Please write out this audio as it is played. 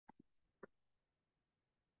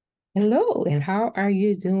Hello, and how are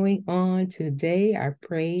you doing on today? I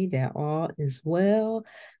pray that all is well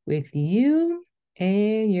with you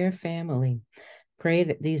and your family. Pray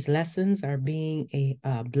that these lessons are being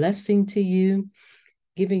a blessing to you,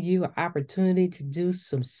 giving you an opportunity to do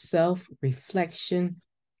some self reflection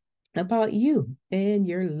about you and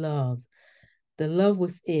your love, the love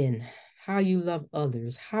within, how you love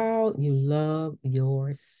others, how you love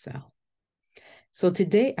yourself. So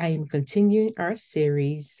today I am continuing our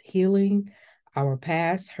series, Healing Our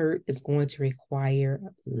Past Hurt is Going to Require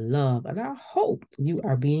Love. And I hope you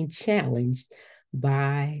are being challenged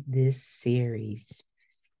by this series.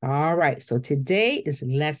 All right, so today is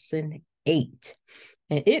lesson 8,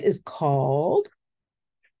 and it is called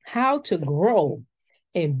How to Grow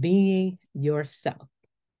in Being Yourself.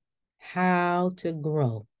 How to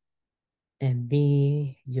Grow in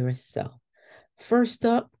Being Yourself. First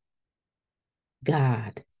up,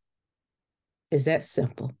 God. Is that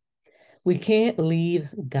simple? We can't leave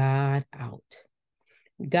God out.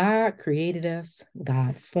 God created us,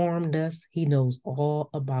 God formed us, He knows all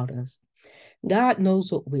about us. God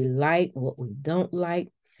knows what we like, what we don't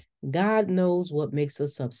like. God knows what makes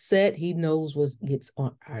us upset. He knows what gets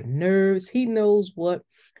on our nerves. He knows what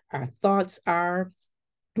our thoughts are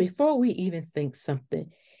before we even think something.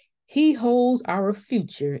 He holds our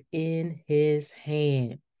future in His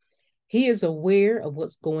hand. He is aware of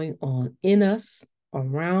what's going on in us,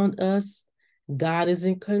 around us. God is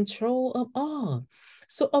in control of all.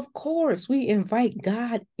 So, of course, we invite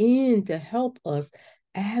God in to help us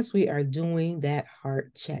as we are doing that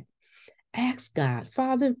heart check. Ask God,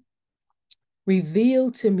 Father,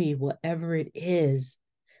 reveal to me whatever it is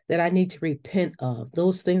that I need to repent of,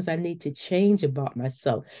 those things I need to change about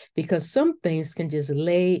myself, because some things can just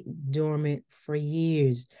lay dormant for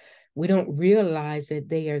years. We don't realize that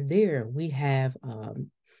they are there. We have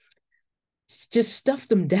just stuffed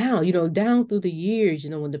them down, down through the years.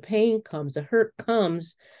 When the pain comes, the hurt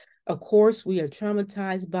comes, of course, we are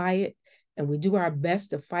traumatized by it, and we do our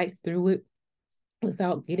best to fight through it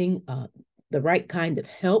without getting the right kind of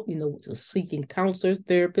help, so seeking counselors,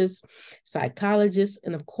 therapists, psychologists,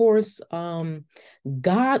 and of course,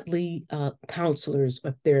 godly counselors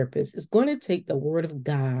or therapists. It's going to take the word of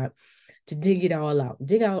God to dig it all out,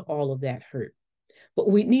 dig out all of that hurt.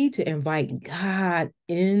 But we need to invite God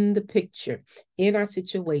in the picture, in our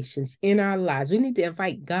situations, in our lives. We need to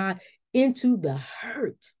invite God into the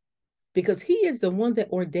hurt because He is the one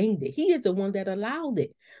that ordained it. He is the one that allowed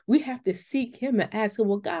it. We have to seek Him and ask Him,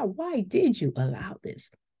 well, God, why did you allow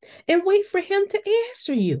this? And wait for Him to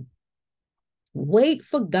answer you. Wait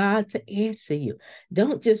for God to answer you.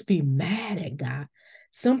 Don't just be mad at God.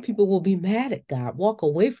 Some people will be mad at God, walk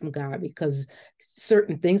away from God because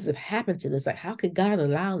certain things have happened to them. It's like, how could God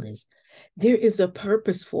allow this? There is a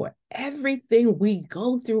purpose for it. Everything we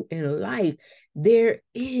go through in life, there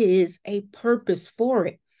is a purpose for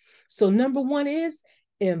it. So, number one is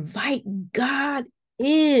invite God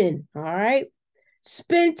in. All right.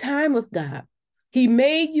 Spend time with God. He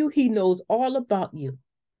made you, He knows all about you.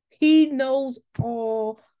 He knows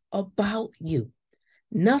all about you.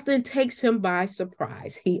 Nothing takes Him by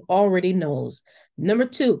surprise. He already knows. Number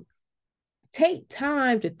two, take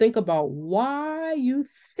time to think about why you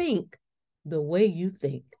think the way you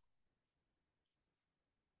think.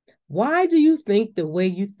 Why do you think the way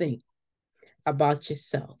you think about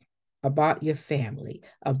yourself, about your family,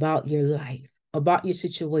 about your life, about your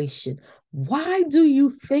situation? Why do you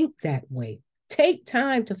think that way? Take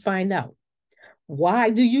time to find out. Why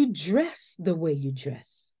do you dress the way you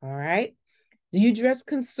dress? All right. Do you dress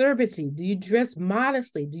conservatively? Do you dress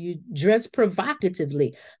modestly? Do you dress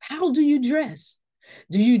provocatively? How do you dress?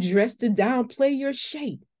 Do you dress to downplay your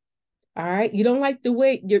shape? All right. You don't like the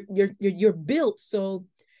way you're built, so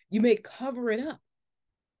you may cover it up.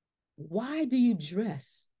 Why do you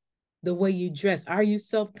dress the way you dress? Are you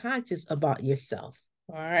self-conscious about yourself?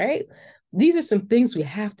 All right. These are some things we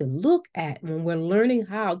have to look at when we're learning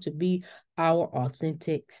how to be our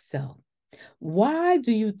authentic self. Why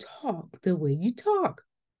do you talk the way you talk?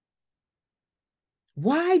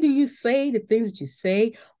 Why do you say the things that you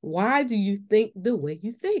say? Why do you think the way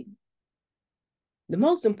you think? The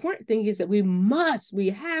most important thing is that we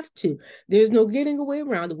have to, there's no getting away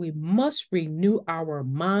around it. We must renew our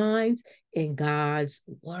minds in God's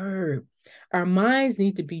word. Our minds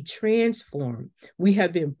need to be transformed. We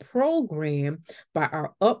have been programmed by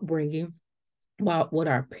our upbringing, about what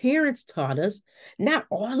our parents taught us. Not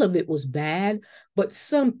all of it was bad, but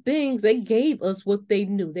some things they gave us what they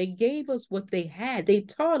knew. They gave us what they had. They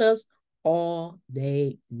taught us all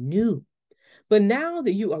they knew. But now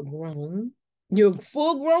that you are grown, you're a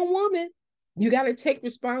full grown woman, you got to take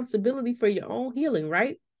responsibility for your own healing,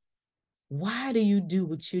 right? Why do you do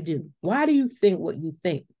what you do? Why do you think what you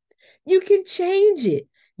think? You can change it.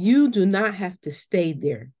 You do not have to stay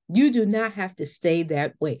there. You do not have to stay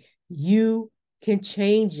that way. You can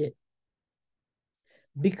change it.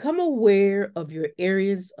 Become aware of your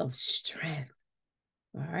areas of strength.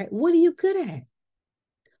 All right. What are you good at?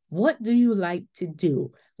 What do you like to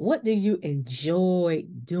do? What do you enjoy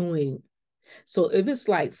doing? So if it's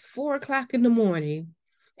like 4 o'clock in the morning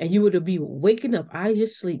and you were to be waking up out of your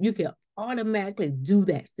sleep, you can automatically do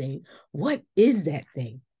that thing. What is that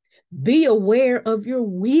thing? Be aware of your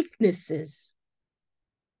weaknesses.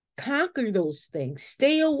 Conquer those things.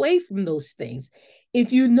 Stay away from those things.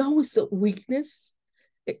 If you know it's a weakness,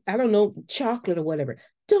 I don't know, chocolate or whatever,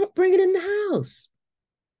 don't bring it in the house.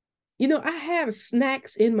 You know, I have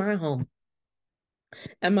snacks in my home.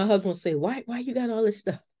 And my husband will say, why you got all this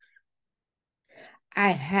stuff?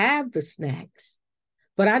 I have the snacks,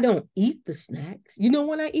 but I don't eat the snacks. You know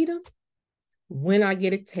when I eat them? When I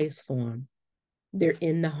get a taste for them. They're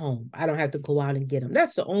in the home. I don't have to go out and get them.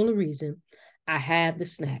 That's the only reason I have the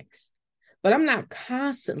snacks. But I'm not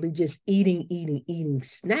constantly just eating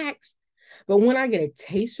snacks. But when I get a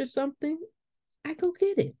taste for something, I go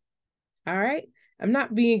get it. All right. I'm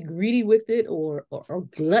not being greedy with it or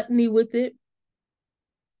gluttony with it.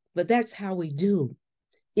 But that's how we do.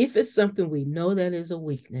 If it's something we know that is a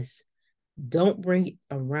weakness, don't bring it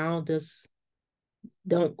around us.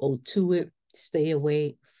 Don't go to it. Stay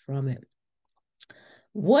away from it.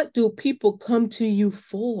 What do people come to you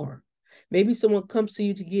for? Maybe someone comes to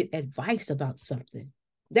you to get advice about something.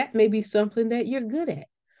 That may be something that you're good at.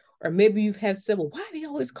 Or maybe you've had several, why are they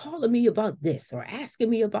always calling me about this or asking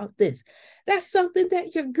me about this? That's something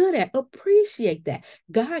that you're good at. Appreciate that.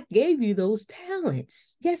 God gave you those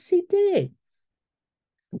talents. Yes, He did.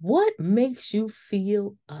 What makes you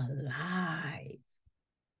feel alive?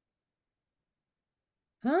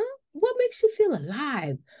 Huh? What makes you feel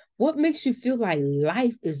alive? What makes you feel like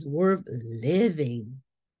life is worth living?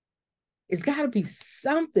 It's got to be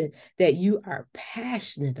something that you are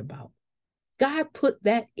passionate about. God put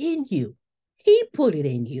that in you. He put it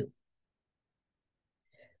in you.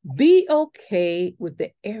 Be okay with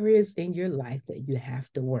the areas in your life that you have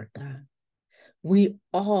to work on. We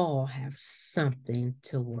all have something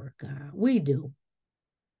to work on. We do.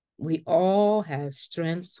 We all have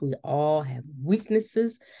strengths. We all have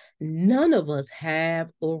weaknesses. None of us have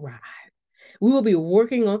arrived. We will be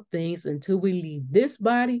working on things until we leave this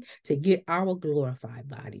body to get our glorified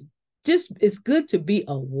body. Just it's good to be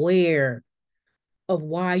aware of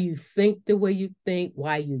why you think the way you think,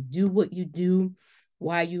 why you do what you do,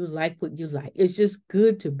 why you like what you like. It's just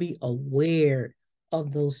good to be aware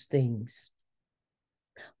of those things.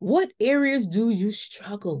 What areas do you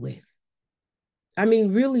struggle with? I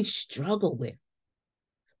mean, really struggle with.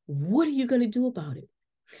 What are you going to do about it?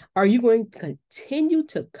 Are you going to continue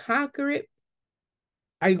to conquer it?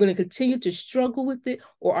 Are you going to continue to struggle with it?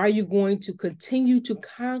 Or are you going to continue to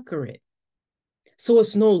conquer it? So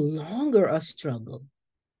it's no longer a struggle.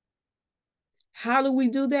 How do we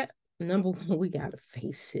do that? Number one, we got to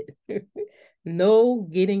face it. No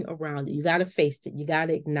getting around it. You got to face it. You got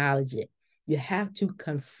to acknowledge it. You have to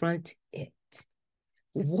confront it.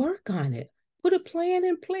 Work on it. Put a plan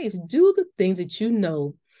in place. Do the things that you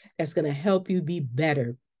know that's going to help you be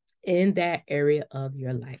better in that area of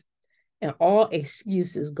your life. And all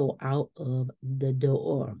excuses go out of the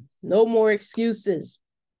door. No more excuses.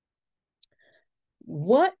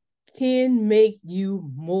 What can make you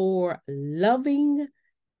more loving,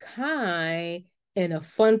 kind, and a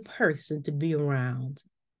fun person to be around?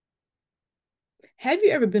 Have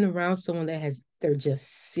you ever been around someone they're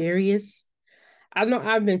just serious? I know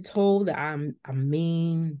I've been told that I'm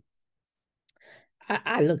mean.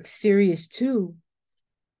 I look serious too.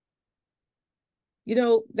 You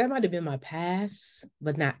know, that might have been my past,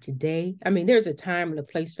 but not today. I mean, there's a time and a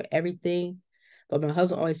place for everything. But my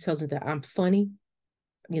husband always tells me that I'm funny.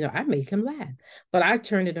 You know, I make him laugh. But I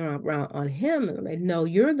turned it around on him and I'm like, no,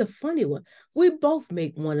 you're the funny one. We both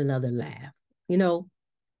make one another laugh. You know,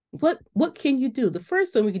 what can you do? The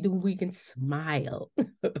first thing we can do, we can smile.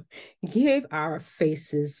 Give our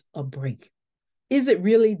faces a break. Is it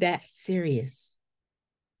really that serious?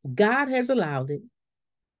 God has allowed it.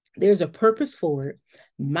 There's a purpose for it.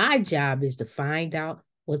 My job is to find out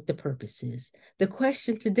what the purpose is. The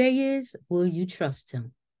question today is, will you trust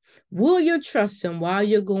him? Will you trust him while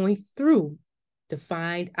you're going through to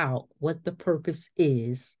find out what the purpose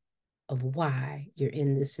is of why you're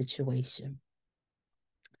in this situation?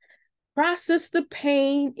 Process the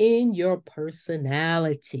pain in your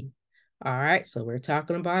personality. All right, so we're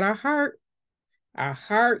talking about our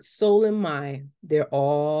heart, soul, and mind. They're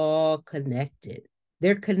all connected.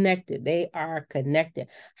 They're connected. They are connected.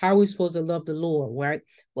 How are we supposed to love the Lord, right?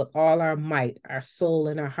 With all our might, our soul,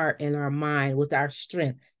 and our heart, and our mind, with our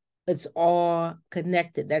strength. It's all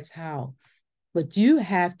connected. That's how. But you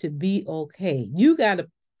have to be okay. You got to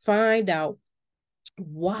find out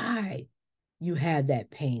why you had that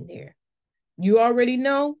pain there. You already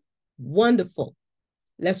know? Wonderful.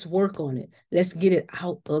 Let's work on it. Let's get it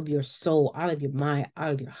out of your soul, out of your mind,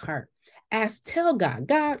 out of your heart. Tell God,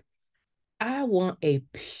 God, I want a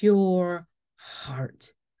pure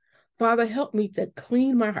heart. Father, help me to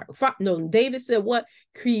clean my heart. No, David said, what?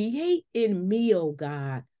 Create in me, oh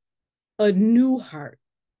God, a new heart.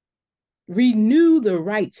 Renew the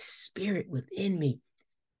right spirit within me.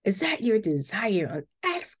 Is that your desire?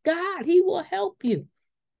 Ask God, He will help you.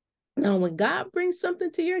 Now, when God brings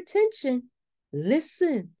something to your attention,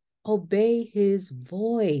 listen, obey His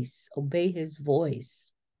voice. Obey His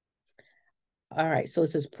voice. All right, so it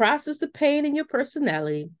says process the pain in your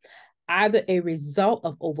personality, either a result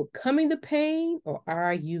of overcoming the pain or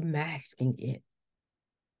are you masking it?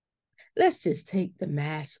 Let's just take the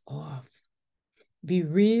mask off. Be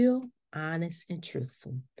real, honest, and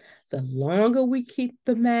truthful. The longer we keep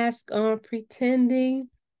the mask on, pretending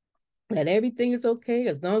that everything is okay,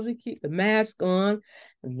 as long as we keep the mask on,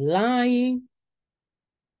 lying,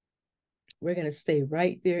 we're going to stay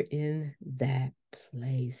right there in that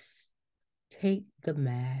place. Take the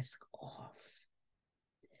mask off.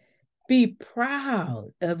 Be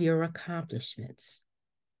proud of your accomplishments.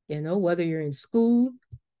 You know, whether you're in school,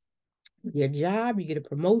 your job, you get a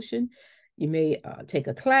promotion, you may take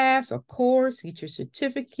a class, a course, get your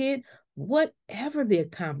certificate, whatever the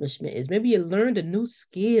accomplishment is. Maybe you learned a new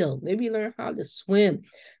skill. Maybe you learned how to swim,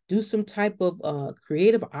 do some type of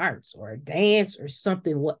creative arts or dance or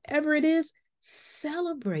something. Whatever it is,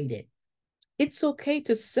 celebrate it. It's okay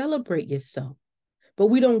to celebrate yourself, but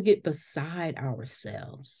we don't get beside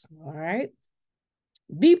ourselves. All right.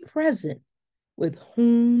 Be present with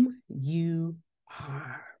whom you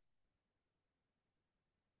are.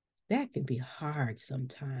 That can be hard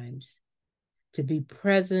sometimes, to be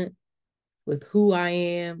present with who I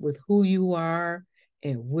am, with who you are,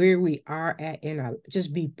 and where we are at in our,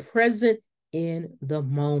 just be present in the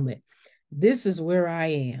moment. This is where I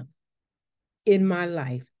am in my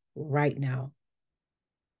life right now.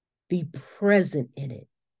 Be present in it.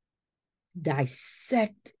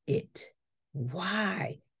 Dissect it.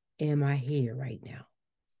 Why am I here right now?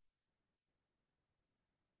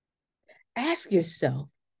 Ask yourself,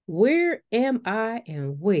 where am I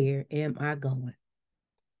and where am I going?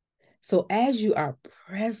 So as you are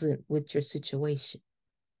present with your situation,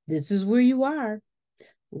 this is where you are.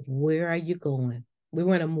 Where are you going? We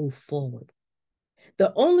want to move forward.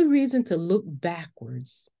 The only reason to look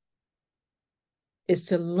backwards is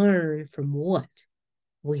to learn from what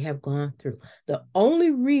we have gone through. The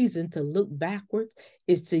only reason to look backwards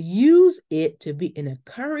is to use it to be an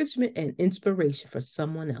encouragement and inspiration for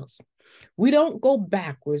someone else. We don't go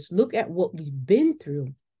backwards, look at what we've been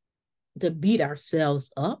through to beat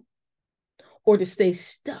ourselves up or to stay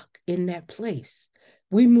stuck in that place.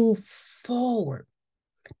 We move forward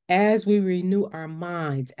as we renew our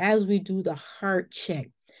minds, as we do the heart check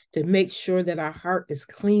to make sure that our heart is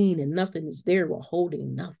clean and nothing is there. We're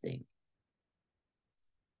holding nothing.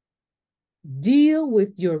 Deal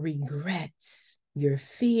with your regrets, your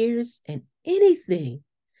fears, and anything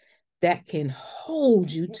that can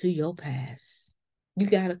hold you to your past. You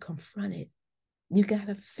got to confront it. You got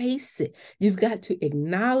to face it. You've got to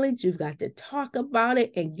acknowledge, you've got to talk about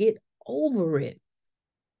it and get over it.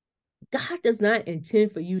 God does not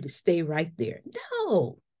intend for you to stay right there.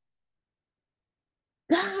 No.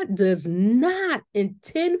 God does not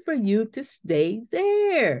intend for you to stay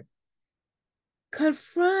there.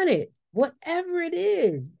 Confront it, whatever it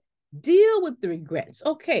is. Deal with the regrets.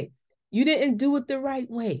 Okay, you didn't do it the right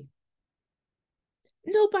way.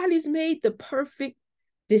 Nobody's made the perfect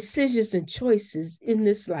decisions and choices in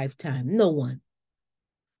this lifetime. No one.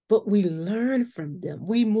 But we learn from them.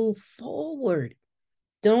 We move forward.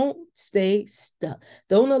 Don't stay stuck.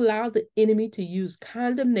 Don't allow the enemy to use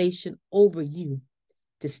condemnation over you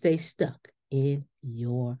to stay stuck in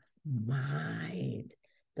your mind.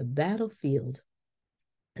 The battlefield,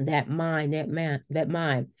 that mind, that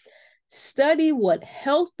mind. Study what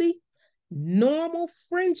healthy, normal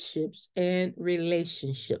friendships and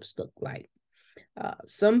relationships look like.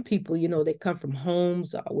 Some people, you know, they come from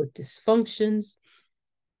homes with dysfunctions,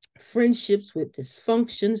 friendships with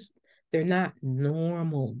dysfunctions. They're not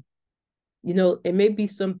normal. You know, it may be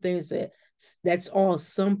some things that's all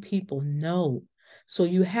some people know. So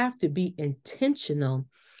you have to be intentional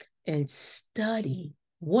and study,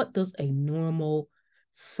 what does a normal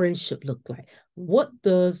friendship look like? What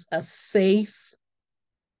does a safe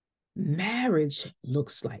marriage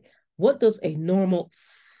looks like? What does a normal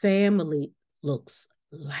family looks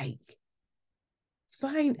like?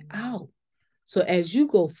 Find out. So as you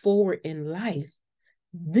go forward in life,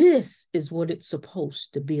 this is what it's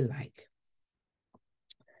supposed to be like.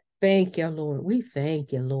 Thank you, Lord. We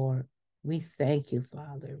thank you, Lord. We thank you,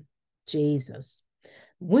 Father. Jesus.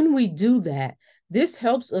 When we do that, this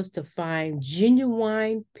helps us to find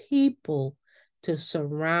genuine people to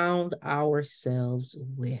surround ourselves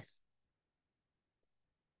with.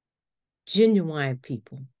 Genuine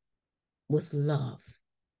people with love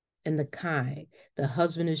and the kind. The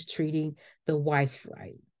husband is treating the wife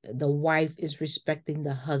right. The wife is respecting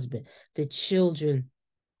the husband. The children,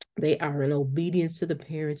 they are in obedience to the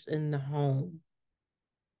parents in the home.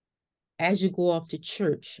 As you go off to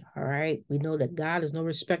church, all right, we know that God is no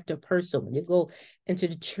respecter of person. When you go into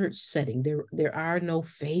the church setting, there are no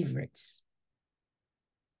favorites.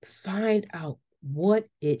 Find out what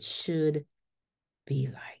it should be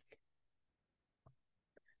like.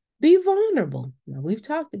 Be vulnerable. Now, we've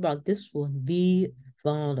talked about this one. Be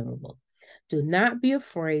vulnerable. Do not be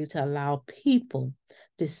afraid to allow people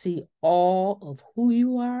to see all of who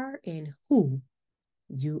you are and who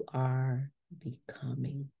you are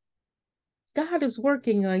becoming. God is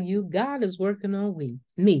working on you. God is working on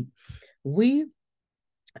me. We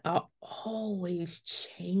are always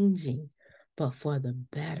changing, but for the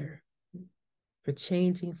better. We're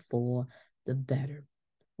changing for the better.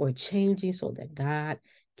 We're changing so that God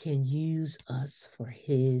can use us for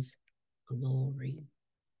his glory.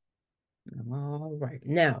 All right.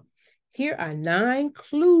 Now, here are 9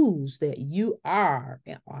 clues that you are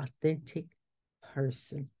an authentic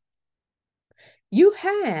person. You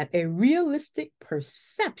have a realistic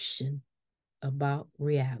perception about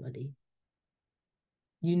reality.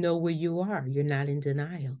 You know where you are. You're not in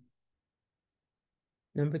denial.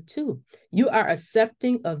 Number 2, you are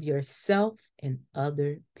accepting of yourself and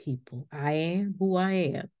other people. I am who I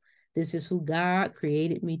am. This is who God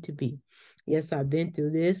created me to be. Yes, I've been through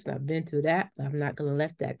this, I've been through that, but I'm not going to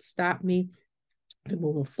let that stop me from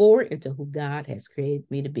moving forward into who God has created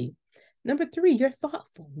me to be. Number 3, you're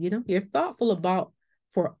thoughtful. You're thoughtful about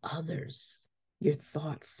for others. You're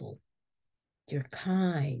thoughtful. You're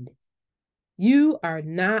kind. You are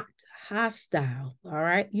not hostile. All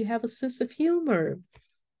right. You have a sense of humor.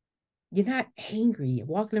 You're not angry. You're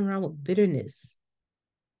walking around with bitterness.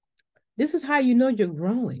 This is how you know you're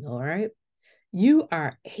growing. All right. You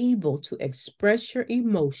are able to express your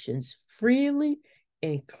emotions freely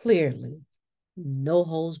and clearly. No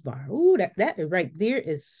holds barred. Ooh, that right there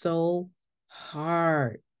is so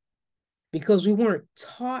hard because we weren't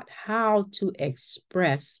taught how to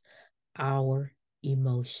express our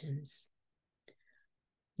emotions.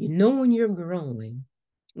 You know when you're growing,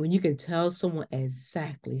 when you can tell someone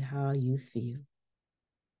exactly how you feel.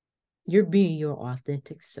 You're being your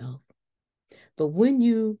authentic self. But when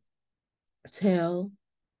you tell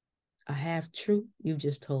a half truth, you've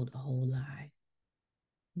just told a whole lie.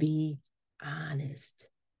 Be honest.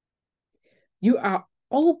 You are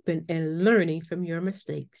open and learning from your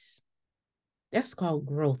mistakes. That's called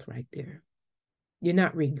growth right there. You're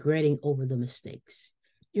not regretting over the mistakes.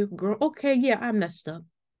 You're okay, yeah, I messed up.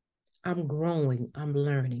 I'm growing, I'm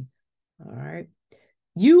learning. All right.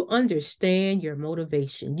 You understand your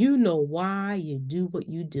motivation. You know why you do what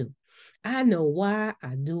you do. I know why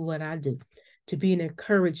I do what I do. To be an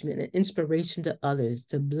encouragement and inspiration to others,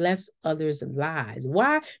 to bless others' lives.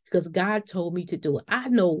 Why? Because God told me to do it. I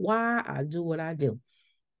know why I do what I do.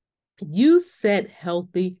 You set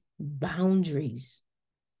healthy boundaries.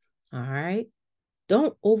 All right.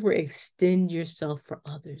 Don't overextend yourself for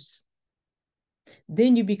others.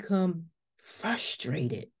 Then you become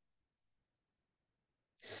frustrated.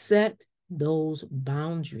 Set those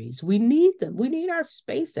boundaries. We need them. We need our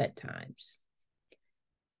space at times.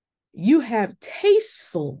 You have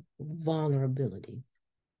tasteful vulnerability.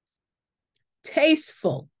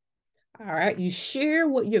 Tasteful. All right. You share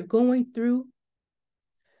what you're going through,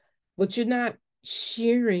 but you're not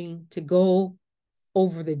sharing to go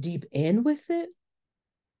over the deep end with it,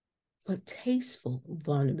 but tasteful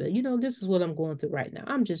vulnerability. This is what I'm going through right now.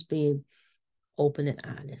 I'm just being open and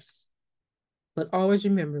honest. But always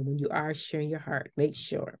remember, when you are sharing your heart, make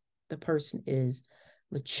sure the person is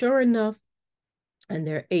mature enough and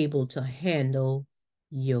they're able to handle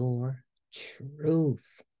your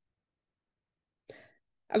truth.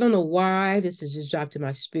 I don't know why this has just dropped in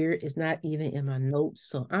my spirit. It's not even in my notes,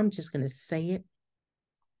 so I'm just going to say it.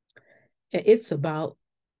 And it's about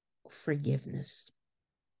forgiveness.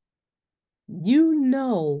 You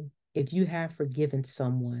know if you have forgiven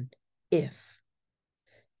someone if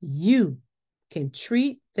you can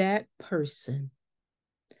treat that person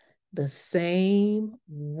the same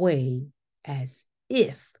way as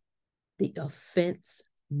if the offense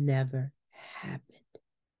never happened.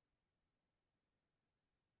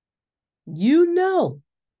 You know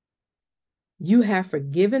you have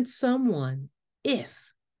forgiven someone if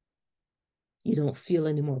you don't feel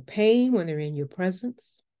any more pain when they're in your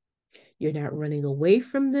presence. You're not running away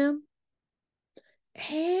from them.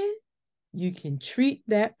 And you can treat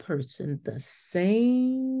that person the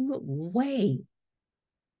same way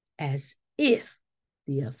as if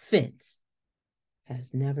the offense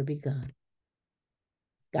has never begun.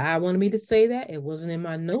 God wanted me to say that. It wasn't in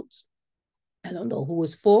my notes. I don't know who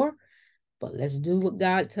it's for, but let's do what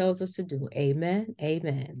God tells us to do. Amen.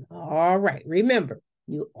 Amen. All right. Remember,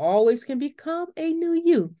 you always can become a new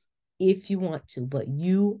you if you want to, but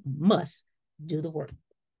you must do the work.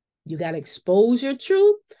 You got to expose your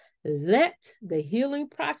truth. Let the healing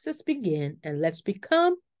process begin, and let's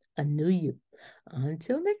become a new you.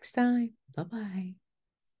 Until next time, bye-bye.